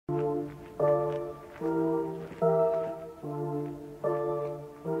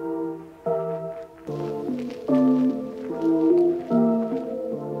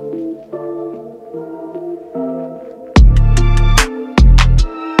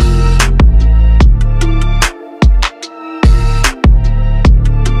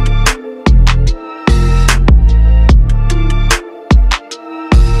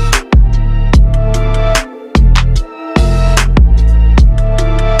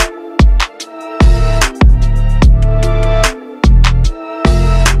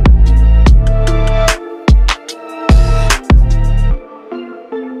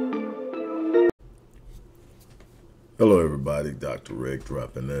everybody. Dr. Rick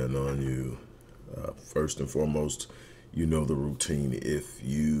dropping in on you. First and foremost, you know the routine. If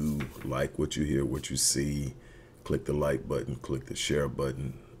you like what you hear, what you see, click the like button, click the share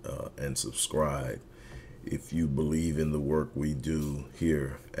button, and subscribe. If you believe in the work we do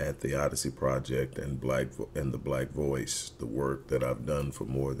here at the Odyssey Project and the Black Voice, the work that I've done for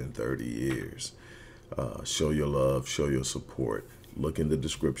more than 30 years, show your love, show your support. Look in the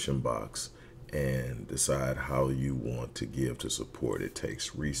description box and decide how you want to give to support. It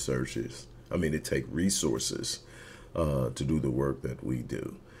takes resources to do the work that we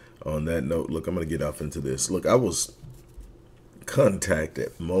do. On that note, look, I'm going to get off into this. Look, I was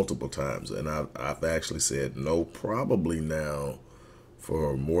contacted multiple times, and I've actually said no, probably now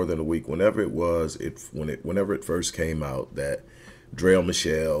for more than a week. Whenever it first came out that Draya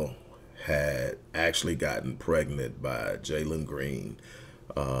Michele had actually gotten pregnant by Jalen Green,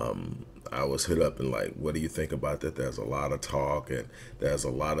 I was hit up and like, what do you think about that? There's a lot of talk and there's a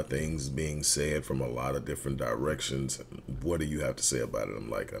lot of things being said from a lot of different directions. What do you have to say about it? I'm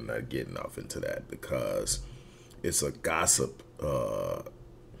like, I'm not getting off into that because it's a gossip.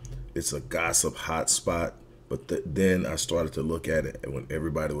 It's a gossip hotspot. But then I started to look at it, and when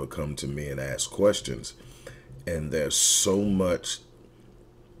everybody would come to me and ask questions, and there's so much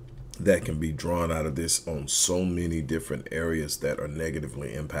that can be drawn out of this on so many different areas that are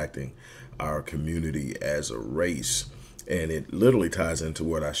negatively impacting our community as a race. And it literally ties into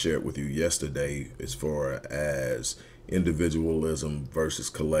what I shared with you yesterday as far as individualism versus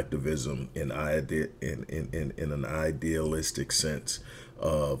collectivism in an idealistic sense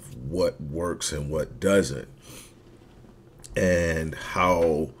of what works and what doesn't, and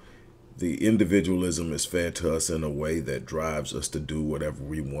how the individualism is fed to us in a way that drives us to do whatever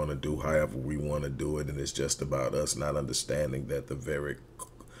we want to do, however we want to do it. And it's just about us not understanding that the very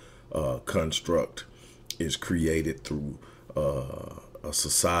construct is created through a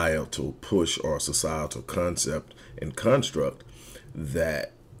societal push or a societal concept and construct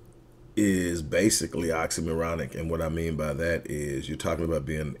that is basically oxymoronic. And what I mean by that is you're talking about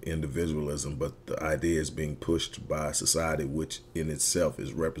being individualism, but the idea is being pushed by society, which in itself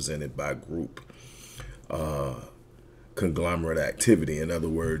is represented by group conglomerate activity. In other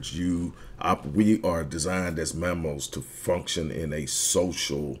words, we are designed as mammals to function in a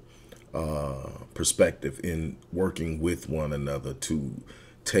social perspective, in working with one another to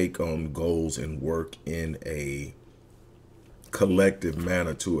take on goals and work in a collective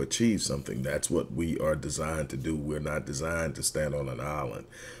manner to achieve something. That's what we are designed to do. We're not designed to stand on an island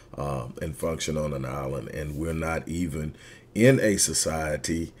and function on an island, and we're not even in a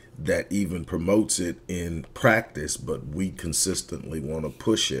society that even promotes it in practice, but we consistently want to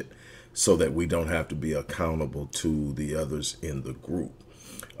push it so that we don't have to be accountable to the others in the group.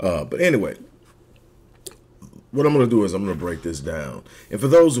 But anyway, what I'm going to do is I'm going to break this down. And for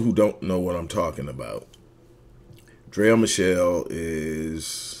those who don't know what I'm talking about, Draya Michele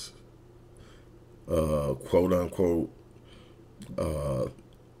is quote unquote,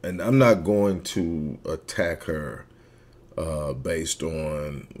 and I'm not going to attack her based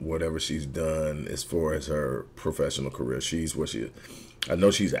on whatever she's done as far as her professional career. She's what she is. I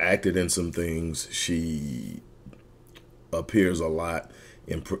know she's acted in some things. She appears a lot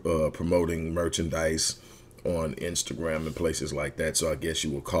in promoting merchandise on Instagram and places like that. So I guess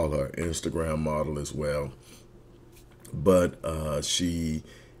you will call her Instagram model as well. But she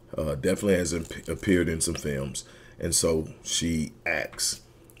definitely has appeared in some films, and so she acts.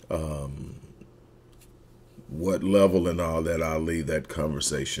 What level and all that, I'll leave that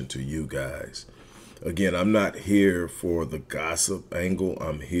conversation to you guys. Again, I'm not here for the gossip angle.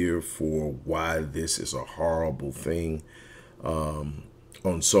 I'm here for why this is a horrible thing on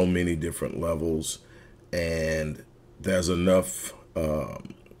so many different levels, and there's enough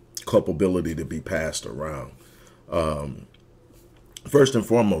culpability to be passed around. First and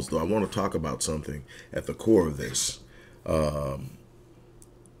foremost, though, I want to talk about something at the core of this.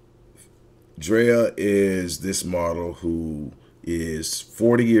 Draya is this model who is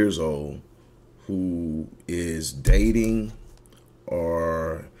 40 years old, who is dating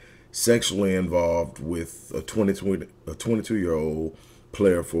or sexually involved with a 22-year-old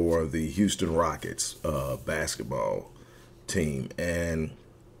player for the Houston Rockets basketball team, and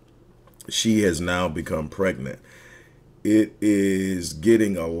she has now become pregnant. It is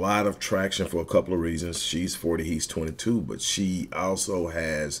getting a lot of traction for a couple of reasons. She's 40, he's 22, but she also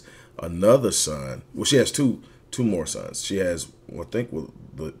has another son. Well, she has two more sons. She has, I think, with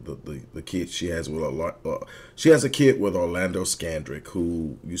the kid she has with she has a kid with Orlando Scandrick,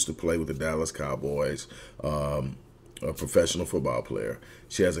 who used to play with the Dallas Cowboys, a professional football player.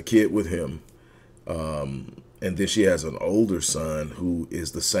 She has a kid with him, And then she has an older son who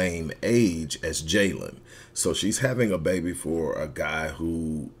is the same age as Jalen. So she's having a baby for a guy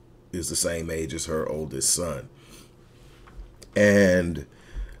who is the same age as her oldest son. And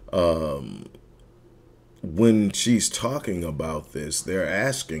when she's talking about this, they're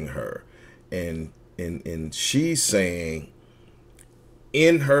asking her, and she's saying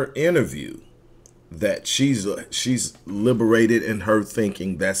in her interview that she's liberated in her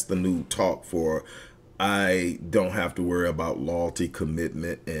thinking. That's the new talk for, I don't have to worry about loyalty,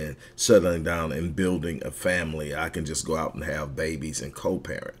 commitment, and settling down and building a family. I can just go out and have babies and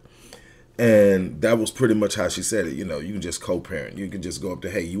co-parent. And that was pretty much how she said it. You can just co-parent. You can just go up to,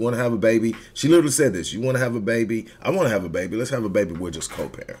 hey, you want to have a baby? She literally said this. You want to have a baby? I want to have a baby. Let's have a baby. We'll just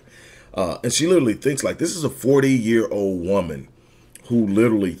co-parent. And she literally thinks like, this is a 40-year-old woman who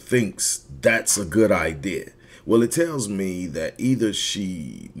literally thinks that's a good idea. Well, it tells me that either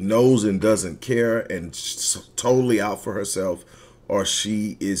she knows and doesn't care and totally out for herself, or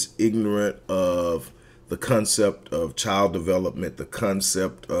she is ignorant of the concept of child development, the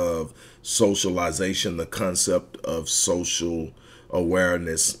concept of socialization, the concept of social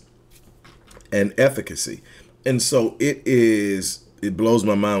awareness and efficacy. And so it blows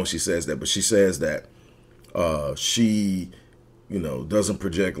my mind when she says that, but she says that she doesn't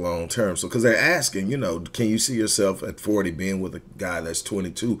project long term. So, because they're asking, can you see yourself at 40 being with a guy that's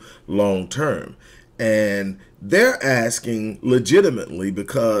 22 long term? And they're asking legitimately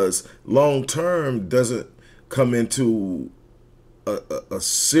because long term doesn't come into a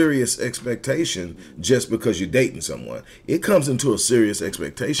serious expectation just because you're dating someone. It comes into a serious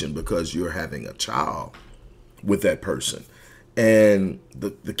expectation because you're having a child with that person. And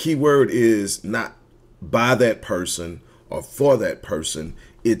the key word is not by that person or for that person,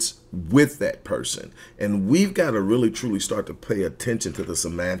 it's with that person. And we've got to really truly start to pay attention to the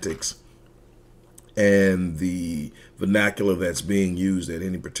semantics and the vernacular that's being used at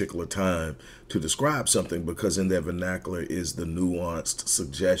any particular time to describe something, because in their vernacular is the nuanced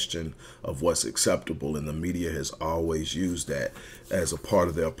suggestion of what's acceptable, and the media has always used that as a part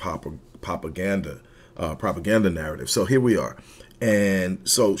of their propaganda narrative. So here we are. And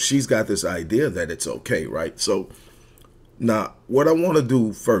so she's got this idea that it's okay, right? So now what I want to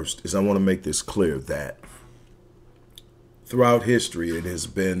do first is I want to make this clear that throughout history, it has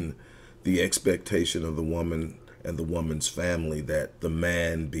been the expectation of the woman and the woman's family that the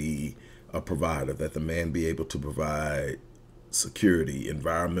man be a provider, that the man be able to provide security,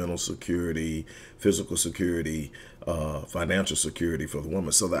 environmental security, physical security, financial security for the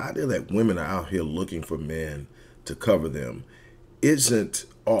woman. So the idea that women are out here looking for men to cover them isn't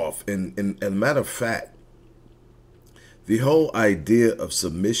off. And a matter of fact, the whole idea of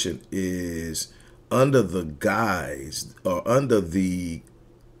submission is under the guise or under the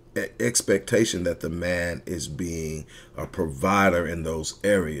expectation that the man is being a provider in those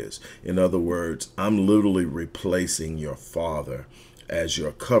areas. In other words, I'm literally replacing your father as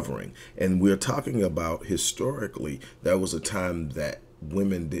your covering. And we're talking about historically, there was a time that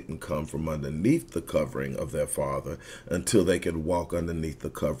women didn't come from underneath the covering of their father until they could walk underneath the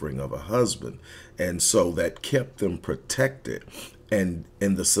covering of a husband. And so that kept them protected. And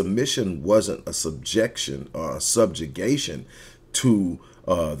the submission wasn't a subjection or a subjugation to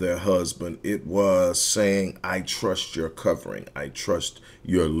their husband. It was saying, I trust your covering. I trust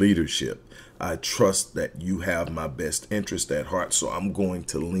your leadership. I trust that you have my best interest at heart. So I'm going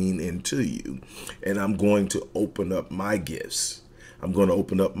to lean into you, and I'm going to open up my gifts. I'm going to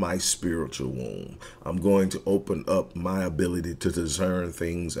open up my spiritual womb. I'm going to open up my ability to discern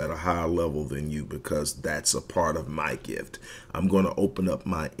things at a higher level than you, because that's a part of my gift. I'm going to open up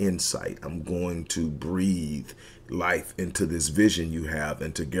my insight. I'm going to breathe life into this vision you have,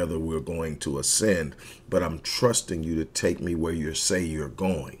 and together we're going to ascend. But I'm trusting you to take me where you say you're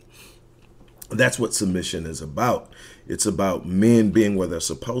going. That's what submission is about. It's about men being where they're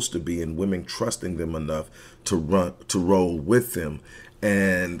supposed to be and women trusting them enough to roll with them.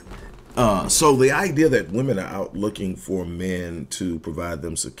 And so the idea that women are out looking for men to provide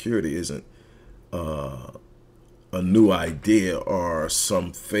them security isn't a new idea or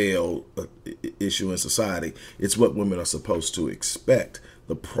some failed issue in society. It's what women are supposed to expect.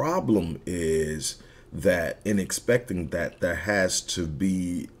 The problem is that in expecting that, there has to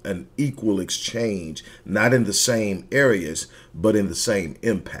be an equal exchange, not in the same areas, but in the same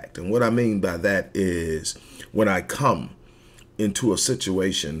impact. And what I mean by that is, when I come into a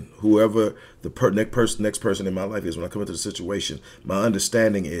situation, whoever the next person in my life is, when I come into the situation, my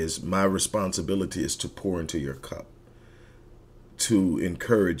understanding is my responsibility is to pour into your cup, to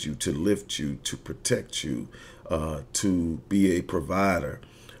encourage you, to lift you, to protect you, to be a provider,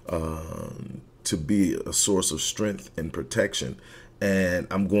 to be a source of strength and protection, and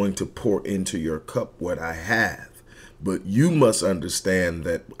I'm going to pour into your cup what I have. But you must understand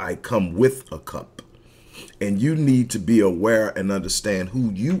that I come with a cup. And you need to be aware and understand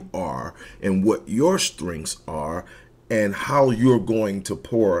who you are and what your strengths are and how you're going to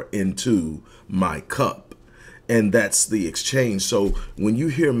pour into my cup. And that's the exchange. So when you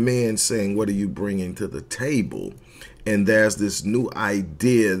hear men saying, what are you bringing to the table? And there's this new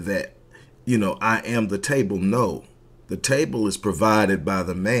idea that, I am the table. No, the table is provided by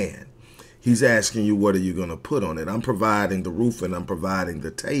the man. He's asking you, what are you going to put on it? I'm providing the roof and I'm providing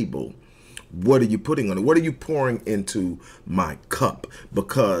the table. What are you putting on it? What are you pouring into my cup?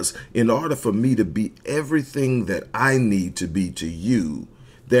 Because in order for me to be everything that I need to be to you,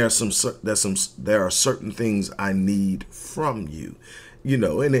 there are certain things I need from you.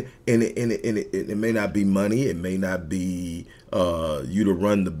 And it may not be money. It may not be you to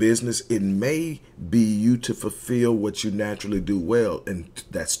run the business. It may be you to fulfill what you naturally do well, and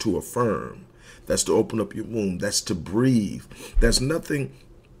that's to affirm. That's to open up your womb. That's to breathe. There's nothing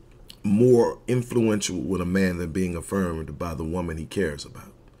more influential with a man than being affirmed by the woman he cares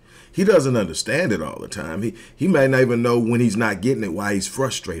about. He doesn't understand it all the time. He might not even know when he's not getting it why he's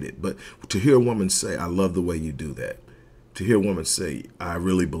frustrated. But to hear a woman say, I love the way you do that. To hear a woman say, I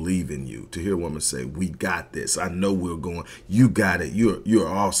really believe in you. To hear a woman say, we got this. I know we're going. You got it. You're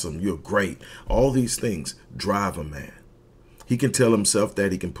awesome. You're great. All these things drive a man. He can tell himself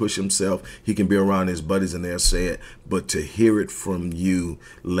that. He can push himself. He can be around his buddies and they'll say it. But to hear it from you,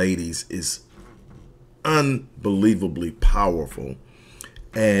 ladies, is unbelievably powerful.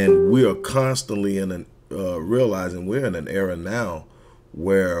 And we are constantly realizing we're in an era now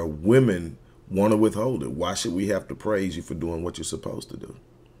where women want to withhold it. Why should we have to praise you for doing what you're supposed to do?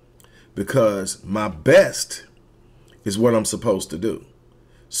 Because my best is what I'm supposed to do.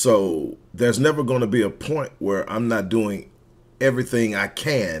 So there's never going to be a point where I'm not doing everything I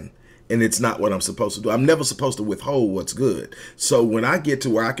can and it's not what I'm supposed to do. I'm never supposed to withhold what's good. So when I get to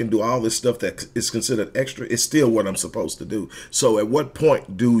where I can do all this stuff that is considered extra, it's still what I'm supposed to do. So at what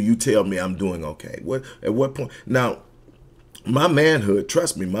point do you tell me I'm doing okay? At what point? Now, my manhood,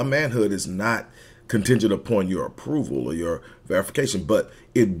 trust me, my manhood is not contingent upon your approval or your verification, but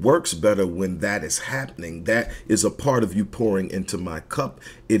it works better when that is happening. That is a part of you pouring into my cup.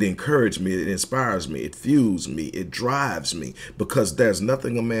 It encourages me, it inspires me, it fuels me, it drives me, because there's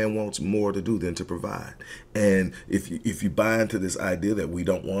nothing a man wants more to do than to provide. And if you buy into this idea that we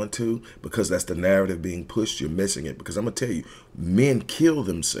don't want to, because that's the narrative being pushed, you're missing it. Because I'm gonna tell you, men kill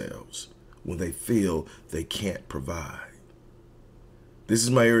themselves when they feel they can't provide. This is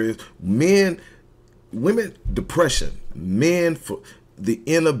my area. Women, depression. Men, for the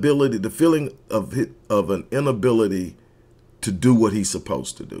inability, the feeling of an inability to do what he's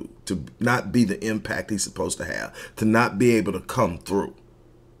supposed to do, to not be the impact he's supposed to have, to not be able to come through,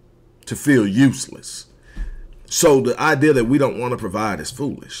 to feel useless. So the idea that we don't want to provide is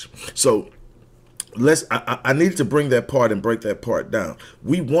foolish. So I need to bring that part and break that part down.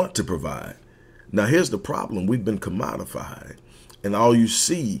 We want to provide. Now here's the problem. We've been commodified, and all you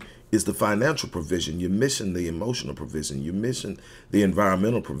see is the financial provision. You're missing the emotional provision. You're missing the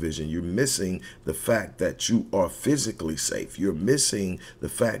environmental provision. You're missing the fact that you are physically safe. You're missing the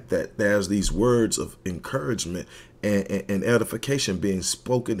fact that there's these words of encouragement and edification being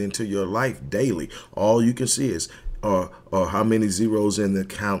spoken into your life daily. All you can see is how many zeros in the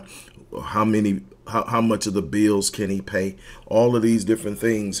account, how much of the bills can he pay, all of these different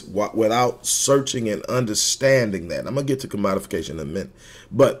things without searching and understanding that. I'm going to get to commodification in a minute.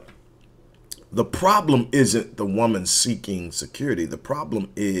 But the problem isn't the woman seeking security. The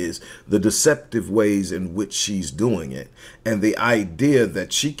problem is the deceptive ways in which she's doing it, and the idea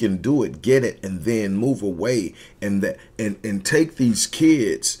that she can do it, get it, and then move away, and take these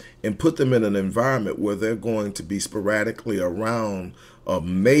kids and put them in an environment where they're going to be sporadically around a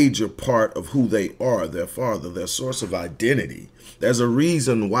major part of who they are, their father, their source of identity. There's a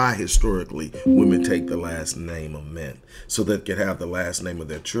reason why historically women take the last name of men, so that they can have the last name of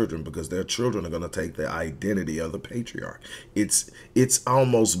their children, because their children are going to take the identity of the patriarch. It's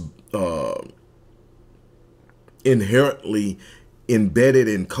almost inherently embedded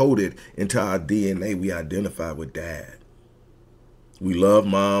and coded into our DNA. We identify with dad. We love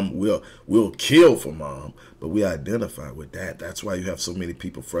mom. We'll kill for mom, but we identify with that. That's why you have so many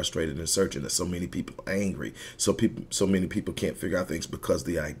people frustrated and searching. There's so many people angry. So many people can't figure out things, because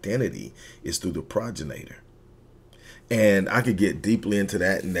the identity is through the progenitor. And I could get deeply into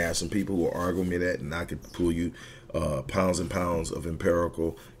that, and there are some people who will argue me that, and I could pull you pounds and pounds of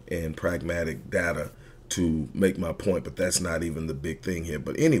empirical and pragmatic data to make my point, but that's not even the big thing here.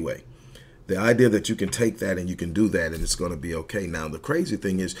 But anyway, The idea that you can take that and you can do that and it's going to be okay. Now, the crazy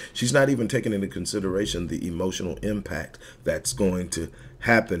thing is she's not even taking into consideration the emotional impact that's going to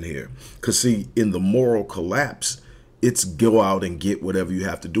happen here. Because see, in the moral collapse, it's go out and get whatever you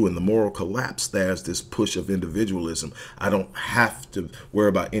have to do. In the moral collapse, there's this push of individualism. I don't have to worry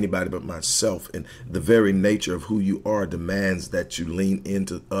about anybody but myself. And the very nature of who you are demands that you lean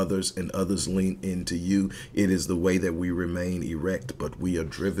into others and others lean into you. It is the way that we remain erect, but we are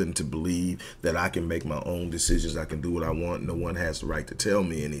driven to believe that I can make my own decisions. I can do what I want. No one has the right to tell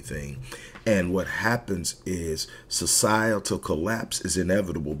me anything. And what happens is societal collapse is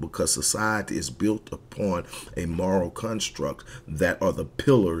inevitable because society is built upon a moral construct that are the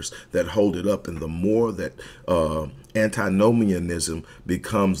pillars that hold it up. And the more that antinomianism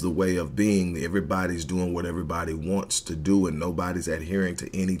becomes the way of being, everybody's doing what everybody wants to do and nobody's adhering to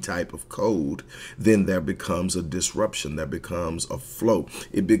any type of code, then there becomes a disruption, there becomes a flow,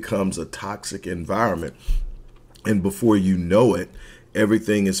 it becomes a toxic environment. And before you know it,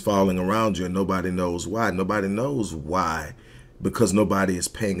 everything is falling around you and nobody knows why. Nobody knows why because nobody is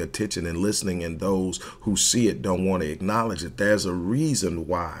paying attention and listening, and those who see it don't want to acknowledge it. There's a reason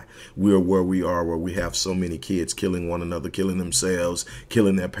why we're where we are, where we have so many kids killing one another, killing themselves,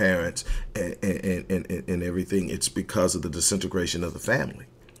 killing their parents, and everything. It's because of the disintegration of the family.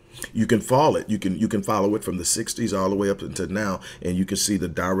 You can follow it. You can follow it from the 60s all the way up until now, and you can see the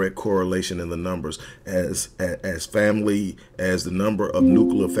direct correlation in the numbers as the number of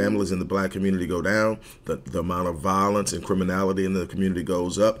nuclear families in the black community go down, the amount of violence and criminality in the community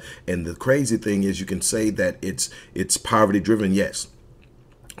goes up. And the crazy thing is, you can say that it's poverty driven. Yes.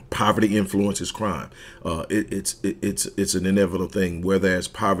 Poverty influences crime. It's an inevitable thing. Where there's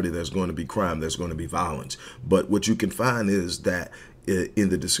poverty, there's going to be crime. There's going to be violence. But what you can find is that in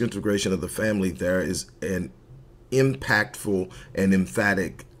the disintegration of the family, there is an impactful and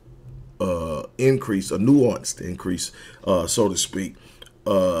emphatic increase, a nuanced increase, so to speak,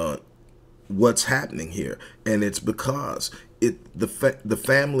 what's happening here. And it's because the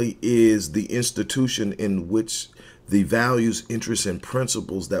family is the institution in which the values, interests, and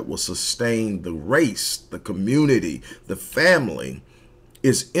principles that will sustain the race, the community, the family,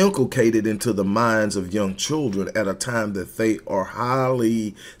 is inculcated into the minds of young children at a time that they are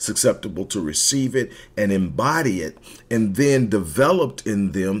highly susceptible to receive it and embody it, and then developed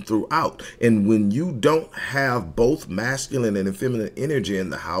in them throughout. And when you don't have both masculine and feminine energy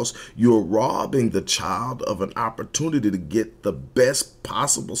in the house, you're robbing the child of an opportunity to get the best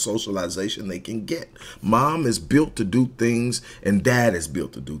possible socialization they can get. Mom is built to do things and dad is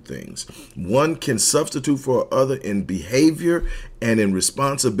built to do things. One can substitute for other in behavior and in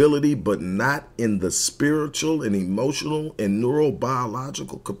responsibility, but not in the spiritual and emotional and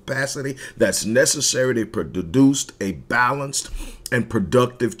neurobiological capacity that's necessary to produce a balanced and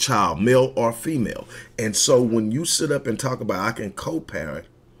productive child, male or female. And so when you sit up and talk about I can co-parent,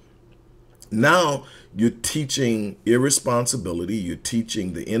 now you're teaching irresponsibility, you're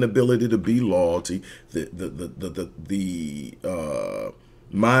teaching the inability to be loyalty, the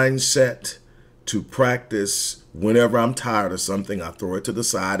mindset to practice whenever I'm tired of something, I throw it to the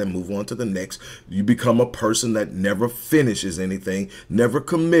side and move on to the next. You become a person that never finishes anything, never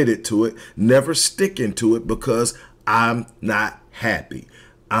committed to it, never sticking to it because I'm not happy.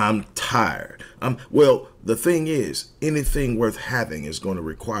 I'm tired. Well, the thing is, anything worth having is going to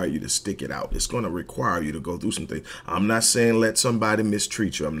require you to stick it out. It's going to require you to go through some things. I'm not saying let somebody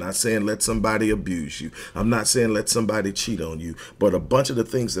mistreat you. I'm not saying let somebody abuse you. I'm not saying let somebody cheat on you. But a bunch of the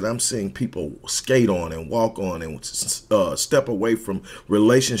things that I'm seeing people skate on and walk on and step away from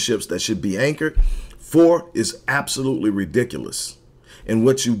relationships that should be anchored for is absolutely ridiculous. And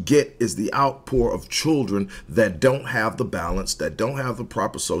what you get is the outpour of children that don't have the balance, that don't have the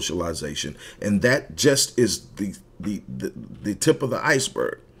proper socialization. And that just is the tip of the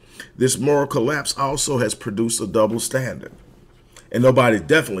iceberg. This moral collapse also has produced a double standard. And nobody's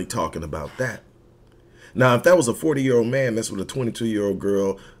definitely talking about that. Now, if that was a 40-year-old man messing with a 22-year-old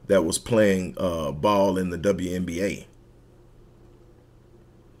girl that was playing ball in the WNBA,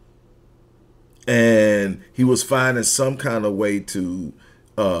 and he was finding some kind of way to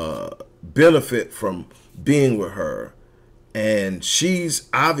benefit from being with her, and she's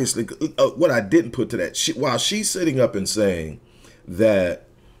obviously what I didn't put to that, while she's sitting up and saying that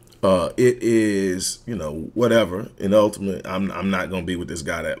it is, whatever, and ultimately I'm not going to be with this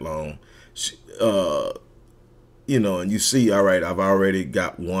guy that long. And you see, all right, I've already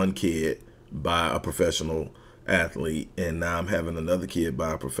got one kid by a professional athlete, and now I'm having another kid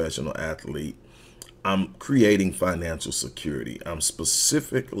by a professional athlete. I'm creating financial security. I'm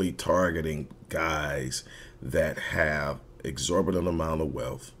specifically targeting guys that have exorbitant amount of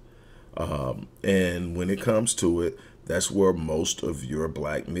wealth, And when it comes to it, that's where most of your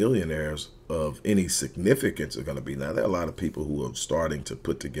black millionaires of any significance are going to be. Now, there are a lot of people who are starting to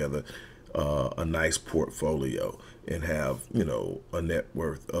put together a nice portfolio and have, a net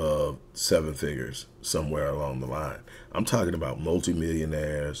worth of 7 figures somewhere along the line. I'm talking about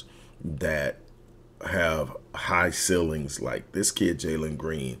multimillionaires that have high ceilings, like this kid, Jalen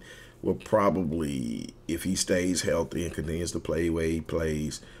Green, will probably, if he stays healthy and continues to play the way he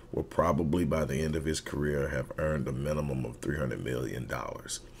plays, will probably by the end of his career have earned a minimum of $300 million.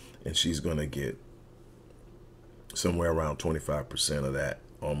 And she's going to get somewhere around 25% of that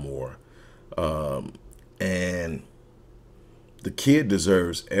or more. And the kid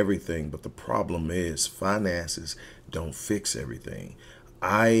deserves everything, but the problem is finances don't fix everything.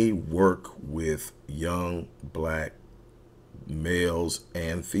 I work with young black males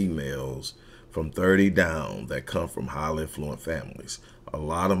and females from 30 down that come from highly affluent families. A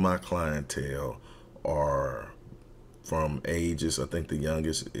lot of my clientele are from ages, I think the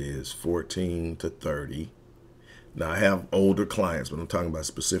youngest is 14 to 30. Now, I have older clients, but I'm talking about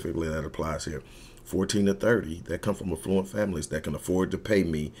specifically that applies here. 14 to 30 that come from affluent families that can afford to pay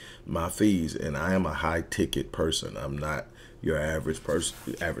me my fees. And I am a high ticket person. I'm not your average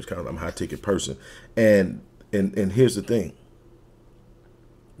person, I'm a high ticket person. And here's the thing.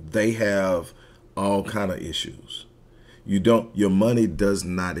 They have all kind of issues. Your money does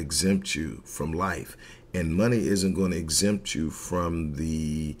not exempt you from life, and money isn't going to exempt you from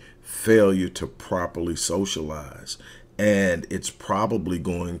the failure to properly socialize. And it's probably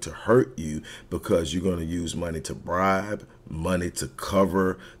going to hurt you because you're going to use money to bribe, money to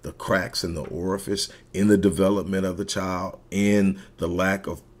cover the cracks in the orifice in the development of the child, in the lack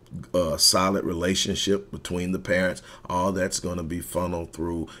of solid relationship between the parents. All that's going to be funneled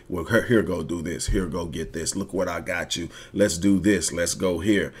through, well, here, go do this, here, go get this, look what I got you, let's do this, let's go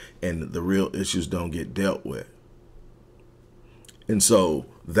here. And the real issues don't get dealt with. And so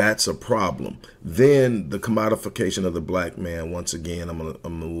that's a problem. Then the commodification of the black man. Once again, I'm gonna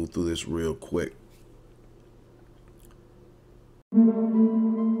move through this real quick.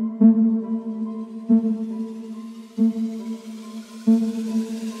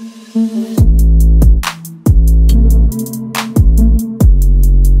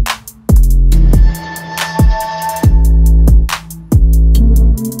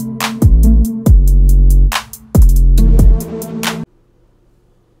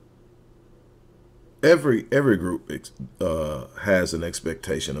 Every group has an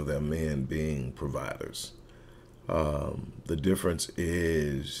expectation of their men being providers. The difference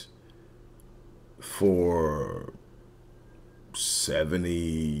is for 70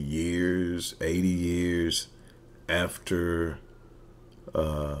 years, 80 years after,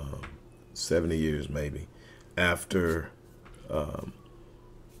 70 years maybe, after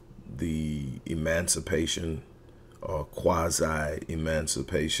the emancipation or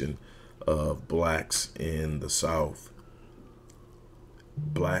quasi-emancipation of blacks in the South,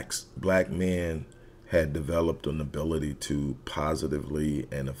 black men had developed an ability to positively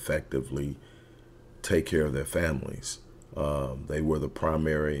and effectively take care of their families. They were the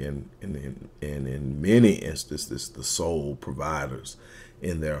primary and in many instances the sole providers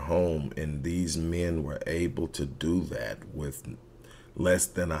in their home, and these men were able to do that with less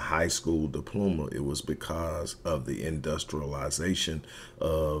than a high school diploma. It was because of the industrialization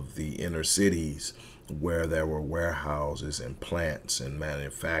of the inner cities, where there were warehouses and plants and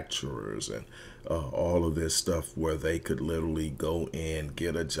manufacturers and all of this stuff, where they could literally go in,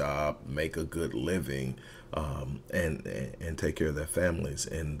 get a job, make a good living, and take care of their families.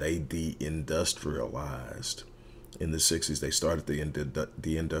 And they deindustrialized. In the 60s, they started the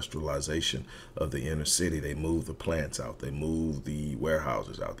deindustrialization of the inner city. They moved the plants out. They moved the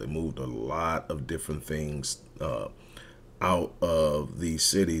warehouses out. They moved a lot of different things out of these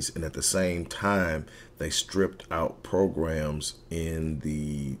cities. And at the same time, they stripped out programs in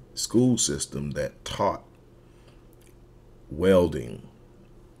the school system that taught welding,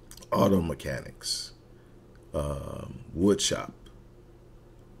 auto mechanics, wood shop,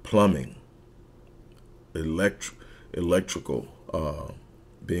 plumbing, electrical,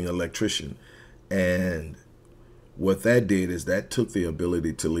 being an electrician. And what that did is that took the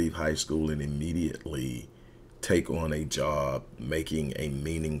ability to leave high school and immediately take on a job making a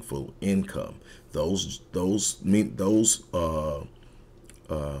meaningful income. Those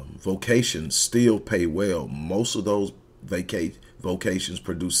vocations still pay well. Most of those vocations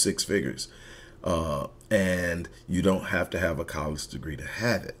produce 6 figures, and you don't have to have a college degree to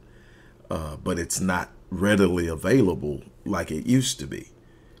have it, but it's not readily available like it used to be.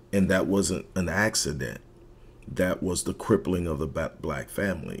 And that wasn't an accident. that was the crippling of the black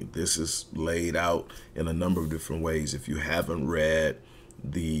family. This is laid out in a number of different ways. If you haven't read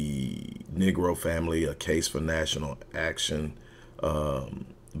The Negro Family, A Case for National Action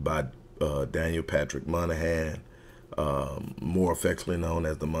by Daniel Patrick Moynihan, more affectionately known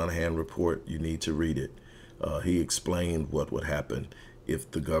as the Moynihan Report, you need to read it. He explained what would happen if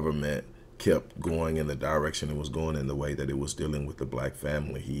the government kept going in the direction it was going, in the way that it was dealing with the black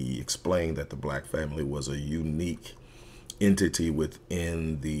family. He explained that the black family was a unique entity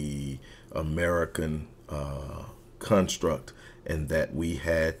within the American construct, and that we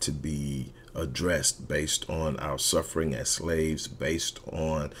had to be addressed based on our suffering as slaves, based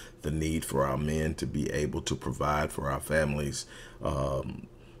on the need for our men to be able to provide for our families,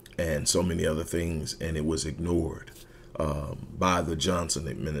 and so many other things. And it was ignored by the Johnson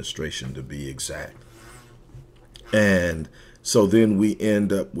administration, to be exact. And so then we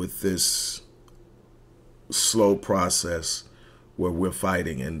end up with this slow process where we're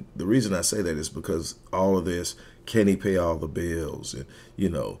fighting. And the reason I say that is because all of this, can he pay all the bills? And, you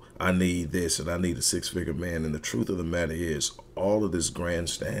know, I need this and I need a six-figure man. And the truth of the matter is, all of this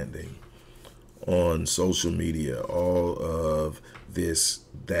grandstanding on social media, all of this,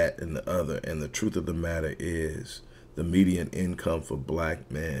 that, and the other. And the truth of the matter is, the median income for black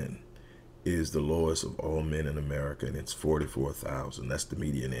men is the lowest of all men in America, and it's $44,000. That's the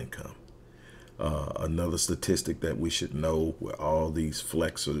median income. Another statistic that we should know with all these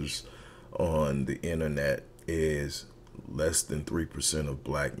flexers on the internet is less than 3% of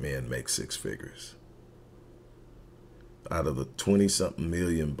black men make six figures. Out of the 20-something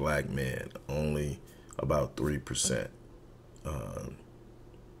million black men, only about 3%,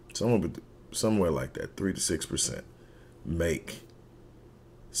 somewhere like that, 3 to 6%, make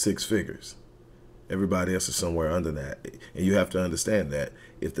six figures. Everybody else is somewhere under that. And you have to understand that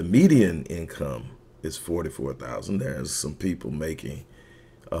if the median income is $44,000, there's some people making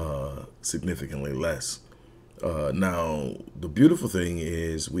significantly less. Now, the beautiful thing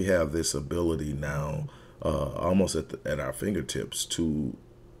is we have this ability now, almost at our fingertips, to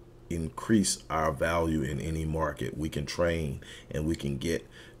increase our value in any market. We can train and we can get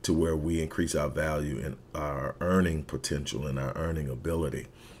to where we increase our value and our earning potential and our earning ability.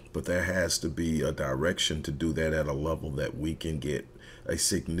 But there has to be a direction to do that at a level that we can get a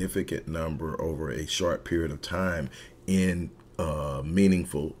significant number over a short period of time in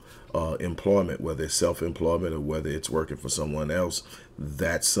meaningful employment, whether it's self-employment or whether it's working for someone else.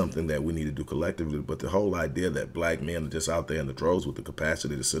 That's something that we need to do collectively. But the whole idea that black men are just out there in the droves with the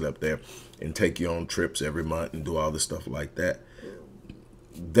capacity to sit up there and take you on trips every month and do all this stuff like that,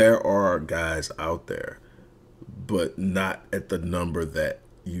 there are guys out there, but not at the number that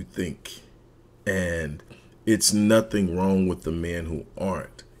you think. And it's nothing wrong with the men who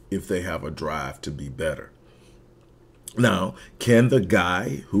aren't, if they have a drive to be better. Now, can the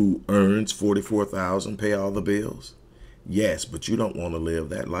guy who earns $44,000 pay all the bills? Yes, but you don't want to live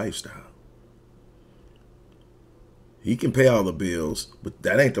that lifestyle. He can pay all the bills, but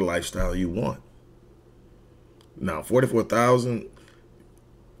that ain't the lifestyle you want. Now, $44,000,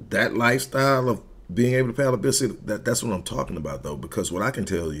 that lifestyle of being able to pay all the bills, see, that's what I'm talking about, though, because what I can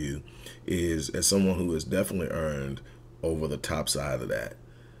tell you is, as someone who has definitely earned over the top side of that,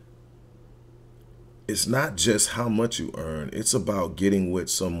 it's not just how much you earn. It's about getting with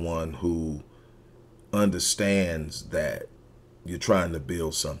someone who understands that you're trying to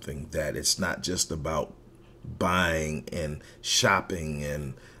build something, that it's not just about buying and shopping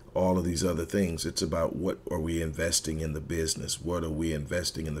and all of these other things. It's about, what are we investing in the business? What are we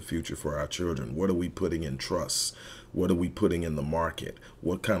investing in the future for our children? What are we putting in trusts? What are we putting in the market?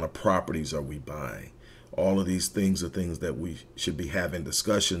 What kind of properties are we buying? All of these things are things that we should be having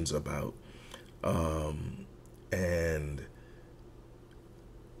discussions about. And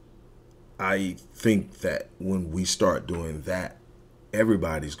I think that when we start doing that,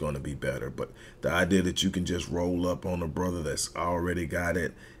 everybody's going to be better. But the idea that you can just roll up on a brother that's already got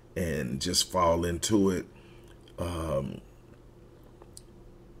it and just fall into it,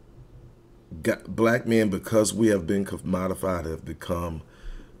 black men, because we have been commodified, have become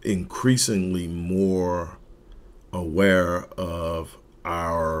increasingly more aware of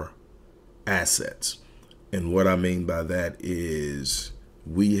our assets. And what I mean by that is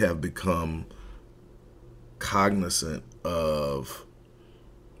we have become cognizant of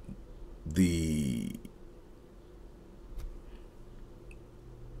the,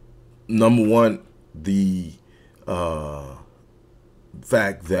 number one, the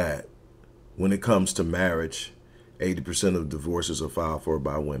fact that when it comes to marriage, 80% of divorces are filed for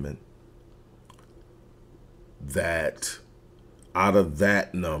by women. That out of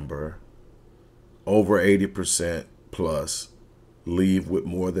that number, over 80% plus leave with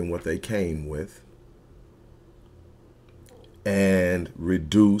more than what they came with, and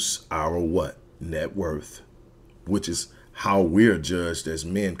reduce our what? Net worth, which is how we're judged as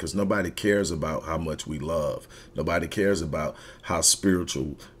men, because nobody cares about how much we love. Nobody cares about how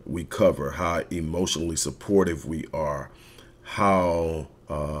spiritual we cover, how emotionally supportive we are, how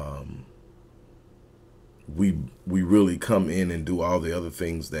we really come in and do all the other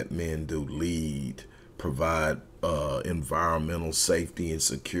things that men do: lead, provide environmental safety and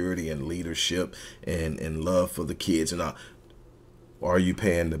security and leadership and love for the kids and all. Are you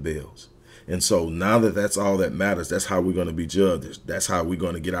paying the bills? And so now that that's all that matters, that's how we're going to be judged. That's how we're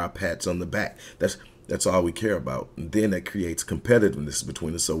going to get our pats on the back. That's all we care about. And then that creates competitiveness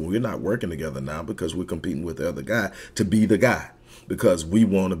between us. So we're not working together now because we're competing with the other guy to be the guy, because we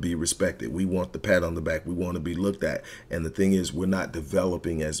want to be respected. We want the pat on the back. We want to be looked at. And the thing is, we're not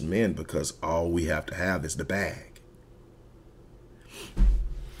developing as men because all we have to have is the bag.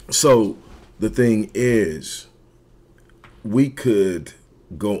 So the thing is, we could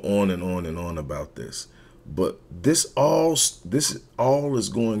go on and on and on about this, but this all is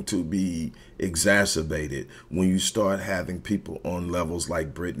going to be exacerbated when you start having people on levels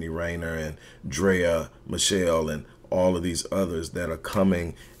like Brittany Rayner and Draya Michele and all of these others that are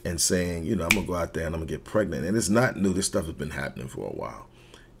coming and saying, I'm gonna go out there and I'm gonna get pregnant. And it's not new. This stuff has been happening for a while.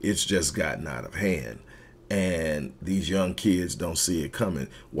 It's just gotten out of hand, and these young kids don't see it coming,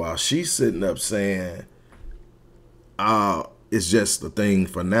 while she's sitting up saying, it's just a thing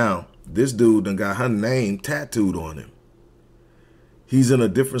for now. This dude done got her name tattooed on him. He's in a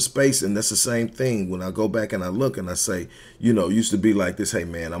different space, and that's the same thing. When I go back and I look and I say, used to be like this, hey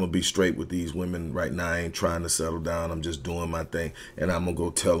man, I'm gonna be straight with these women right now. I ain't trying to settle down. I'm just doing my thing. And I'm gonna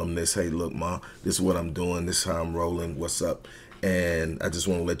go tell them this, hey, look, ma, this is what I'm doing. This is how I'm rolling. What's up? And I just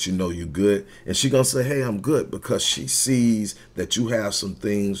want to let you know you good. And she gonna say, hey, I'm good, because she sees that you have some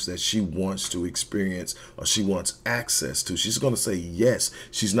things that she wants to experience or she wants access to. She's gonna say yes.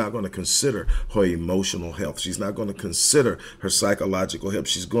 She's not gonna consider her emotional health. She's not gonna consider her psychological health.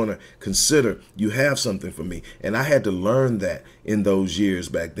 She's gonna consider, you have something for me. And I had to learn that in those years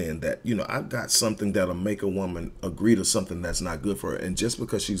back then, that, I've got something that'll make a woman agree to something that's not good for her. And just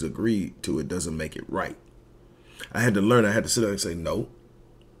because she's agreed to it doesn't make it right. I had to learn. I had to sit there and say, no,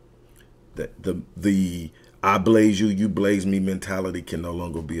 that the I blaze you, you blaze me mentality can no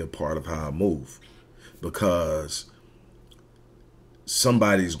longer be a part of how I move, because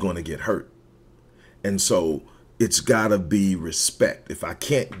somebody's going to get hurt. And so it's got to be respect. If I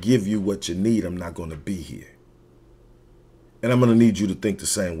can't give you what you need, I'm not going to be here. And I'm going to need you to think the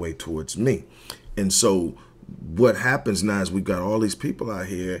same way towards me. And so what happens now is we've got all these people out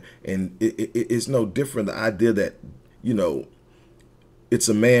here, and it's no different. The idea that, it's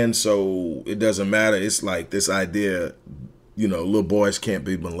a man, so it doesn't matter. It's like this idea, little boys can't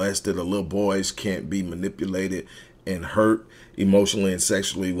be molested, or little boys can't be manipulated and hurt emotionally and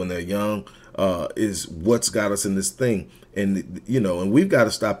sexually when they're young, is what's got us in this thing. And, and we've got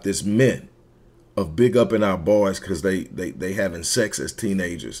to stop this men of big up in our boys because they having sex as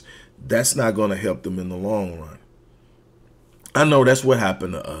teenagers. That's not going to help them in the long run. I know that's what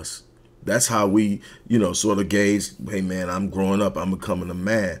happened to us. That's how we, sort of gauge, hey man, I'm growing up, I'm becoming a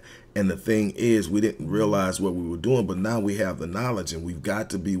man. And the thing is, we didn't realize what we were doing, but now we have the knowledge, and we've got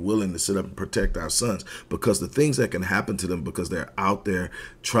to be willing to sit up and protect our sons, because the things that can happen to them because they're out there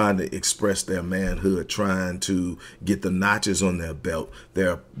trying to express their manhood, trying to get the notches on their belt.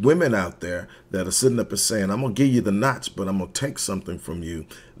 There are women out there that are sitting up and saying, I'm going to give you the notch, but I'm going to take something from you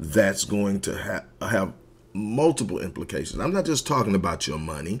that's going to have multiple implications. I'm not just talking about your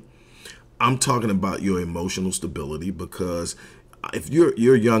money. I'm talking about your emotional stability, because if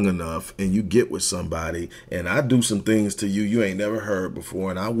you're young enough and you get with somebody and I do some things to you you ain't never heard before,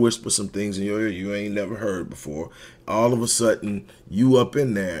 and I whisper some things in your ear you ain't never heard before, all of a sudden you up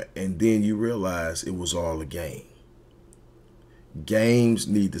in there, and then you realize it was all a game. Games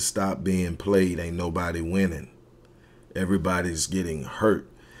need to stop being played. Ain't nobody winning. Everybody's getting hurt.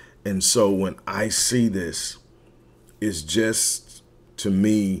 And so when I see this, it's just, to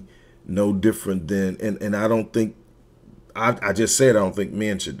me, no different than, and I don't think, I just said I don't think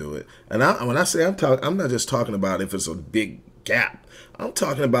men should do it. And when I say I'm not just talking about if it's a big gap. I'm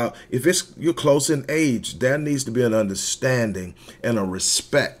talking about if you're close in age, there needs to be an understanding and a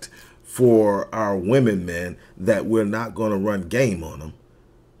respect for our women men, that we're not going to run game on them,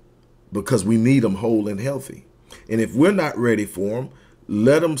 because we need them whole and healthy. And if we're not ready for them,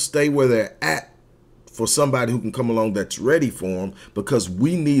 let them stay where they're at for somebody who can come along that's ready for them, because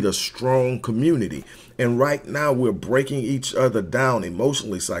we need a strong community. And right now we're breaking each other down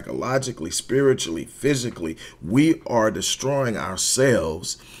emotionally, psychologically, spiritually, physically. We are destroying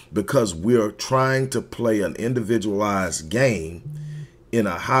ourselves because we're trying to play an individualized game in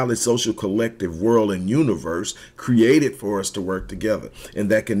a highly social collective world and universe created for us to work together. And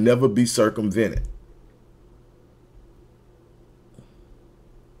that can never be circumvented.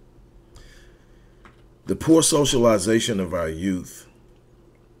 The poor socialization of our youth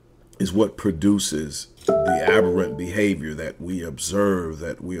is what produces the aberrant behavior that we observe,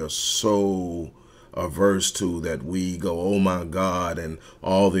 that we are so averse to, that we go, oh my God, and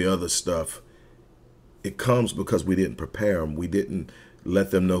all the other stuff. It comes because we didn't prepare them. We didn't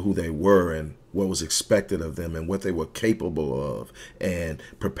let them know who they were and what was expected of them and what they were capable of, and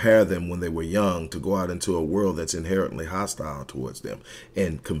prepare them when they were young to go out into a world that's inherently hostile towards them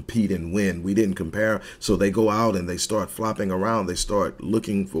and compete and win. We didn't compare, so they go out and they start flopping around. They start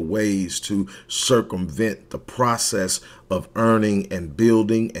looking for ways to circumvent the process of earning and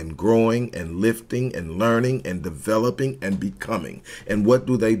building and growing and lifting and learning and developing and becoming. And what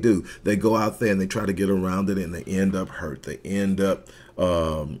do? They go out there and they try to get around it, and they end up hurt. They end up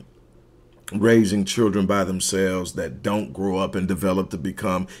raising children by themselves that don't grow up and develop to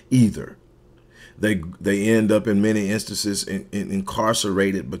become either. They end up in many instances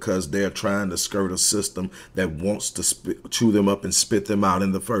incarcerated because they're trying to skirt a system that wants to chew them up and spit them out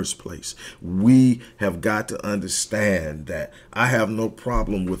in the first place. We have got to understand that I have no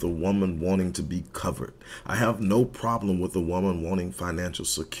problem with a woman wanting to be covered. I have no problem with a woman wanting financial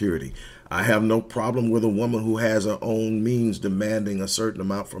security. I have no problem with a woman who has her own means demanding a certain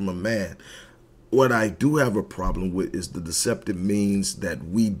amount from a man. What I do have a problem with is the deceptive means that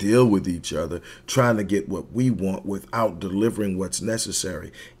we deal with each other, trying to get what we want without delivering what's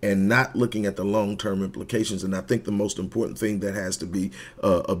necessary and not looking at the long-term implications. And I think the most important thing that has to be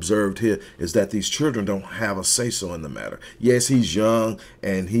observed here is that these children don't have a say-so in the matter. Yes, he's young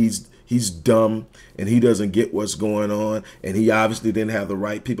and he's dumb and he doesn't get what's going on, and he obviously didn't have the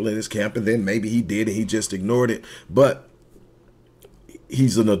right people in his camp, and then maybe he did and he just ignored it. But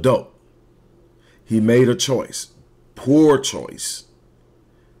he's an adult. He made a choice, poor choice,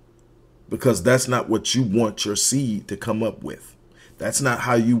 because that's not what you want your seed to come up with. That's not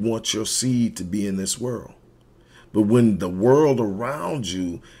how you want your seed to be in this world. But when the world around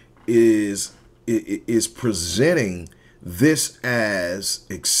you is presenting this as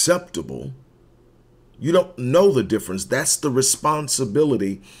acceptable, you don't know the difference. That's the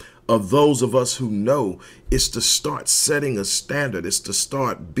responsibility of those of us who know, is to start setting a standard. It's to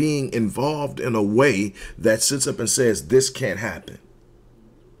start being involved in a way that sits up and says, this can't happen.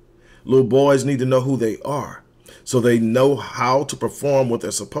 Little boys need to know who they are, so they know how to perform what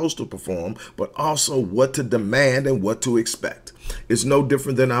they're supposed to perform, but also what to demand and what to expect. It's no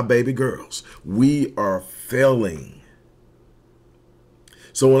different than our baby girls. We are failing.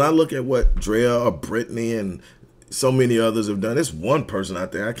 So when I look at what Draya or Brittany and so many others have done, there's one person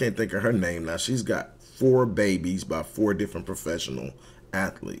out there, I can't think of her name now. She's got 4 babies by 4 different professional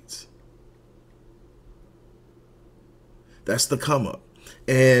athletes. That's the come up.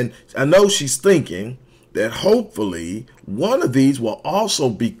 And I know she's thinking that hopefully one of these will also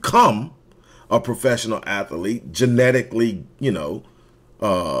become a professional athlete, genetically, the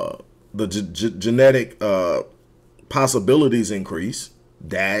genetic possibilities increase.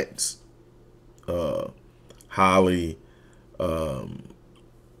 Dads, highly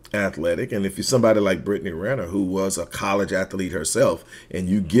athletic. And if you're somebody like Brittany Renner, who was a college athlete herself, and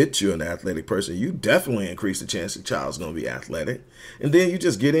you get you an athletic person, you definitely increase the chance the child's going to be athletic. And then you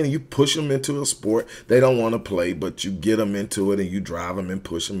just get in and you push them into a sport they don't want to play, but you get them into it and you drive them and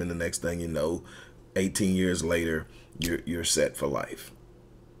push them, and the next thing you know, 18 years later, you're set for life.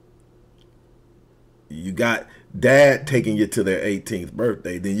 You got dad taking you to their 18th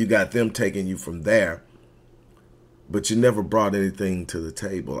birthday, then you got them taking you from there, but you never brought anything to the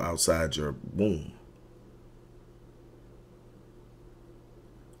table outside your womb.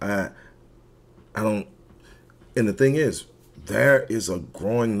 I don't, and the thing is, there is a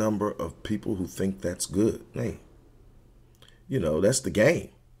growing number of people who think that's good. Hey, that's the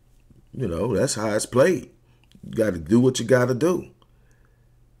game. That's how it's played. You got to do what you got to do.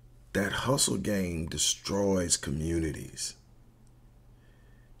 That hustle game destroys communities.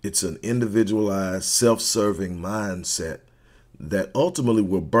 It's an individualized, self-serving mindset that ultimately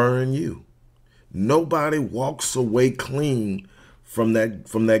will burn you. Nobody walks away clean from that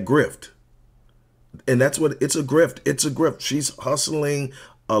grift. And that's what it's a grift. It's a grift. She's hustling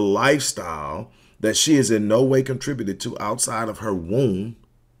a lifestyle that she has in no way contributed to outside of her womb.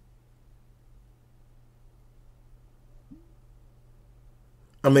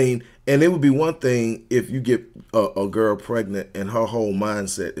 I mean, and it would be one thing if you get a girl pregnant and her whole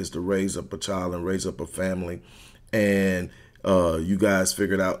mindset is to raise up a child and raise up a family, and you guys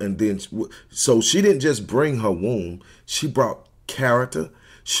figured out, and then so she didn't just bring her womb, she brought character,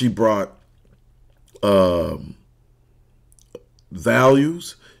 she brought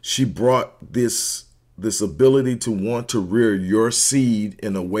values, she brought this ability to want to rear your seed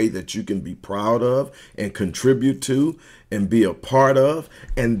in a way that you can be proud of and contribute to and be a part of.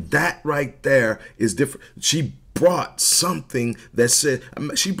 And that right there is different. She brought something that said,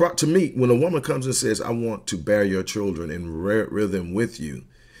 she brought to me, when a woman comes and says, I want to bear your children and rear them with you,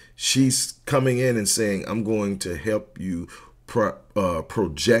 she's coming in and saying, I'm going to help you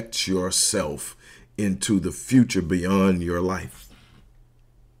project yourself into the future beyond your life.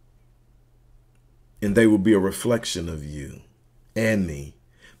 And they will be a reflection of you and me,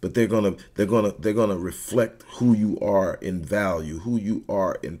 but they're gonna reflect who you are in value, who you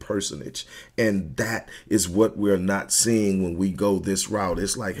are in personage, and that is what we're not seeing when we go this route.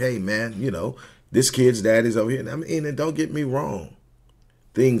 It's like, hey man, you know, this kid's daddy's over here. I mean, and don't get me wrong,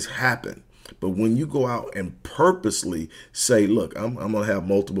 things happen, but when you go out and purposely say, look, I'm gonna have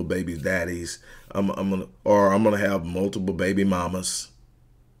multiple baby daddies, I'm gonna have multiple baby mamas.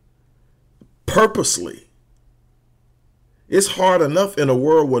 Purposely. It's hard enough in a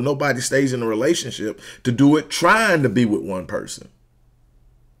world where nobody stays in a relationship to do it trying to be with one person.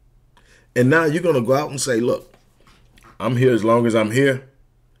 And now you're going to go out and say, look, I'm here as long as I'm here.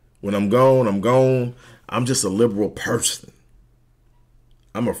 When I'm gone, I'm gone. I'm just a liberal person.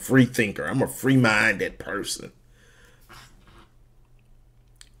 I'm a free thinker. I'm a free-minded person.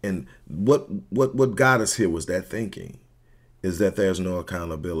 And what got us here was that thinking, is that there's no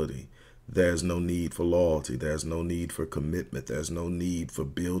accountability. There's no need for loyalty. There's no need for commitment. There's no need for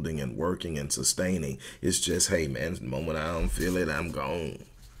building and working and sustaining. It's just, hey, man, the moment I don't feel it, I'm gone.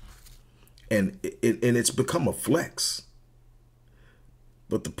 And it's become a flex.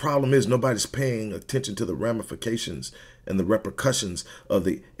 But the problem is nobody's paying attention to the ramifications and the repercussions of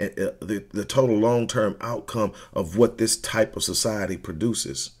the total long-term outcome of what this type of society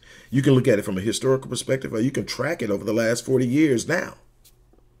produces. You can look at it from a historical perspective, or you can track it over the last 40 years now.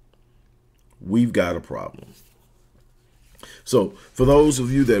 We've got a problem. So for those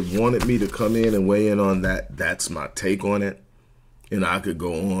of you that wanted me to come in and weigh in on that, that's my take on it. And I could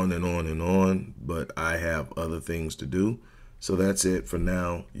go on and on and on, but I have other things to do. So that's it for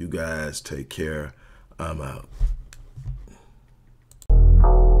now. You guys take care. I'm out.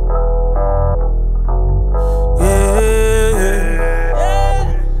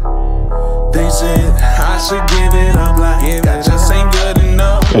 They said I should give it up, like that just ain't good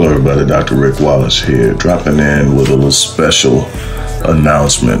enough. Hello everybody, Dr. Rick Wallace here, dropping in with a little special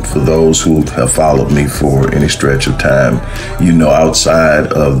announcement for those who have followed me for any stretch of time. You know,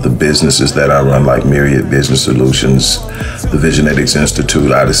 outside of the businesses that I run, like Myriad Business Solutions, the Visionetics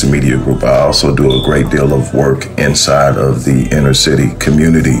Institute, Odyssey Media Group, I also do a great deal of work inside of the inner city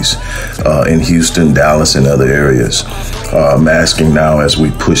communities in Houston, Dallas, and other areas. I'm asking now, as we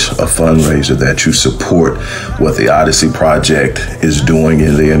push a fundraiser, that you support what the Odyssey Project is doing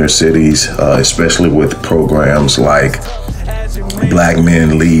in the inner cities, especially with programs like Black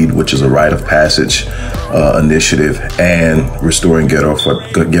Men Lead, which is a rite of passage initiative, and Restoring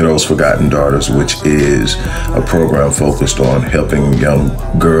Ghetto's Forgotten Daughters, which is a program focused on helping young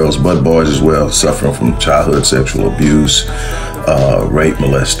girls, but boys as well, suffering from childhood sexual abuse, rape,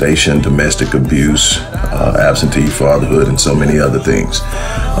 molestation, domestic abuse, absentee fatherhood, and so many other things.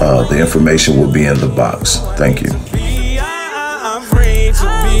 The information will be in the box. Thank you. I'm free to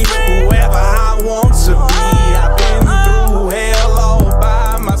be whoever I want.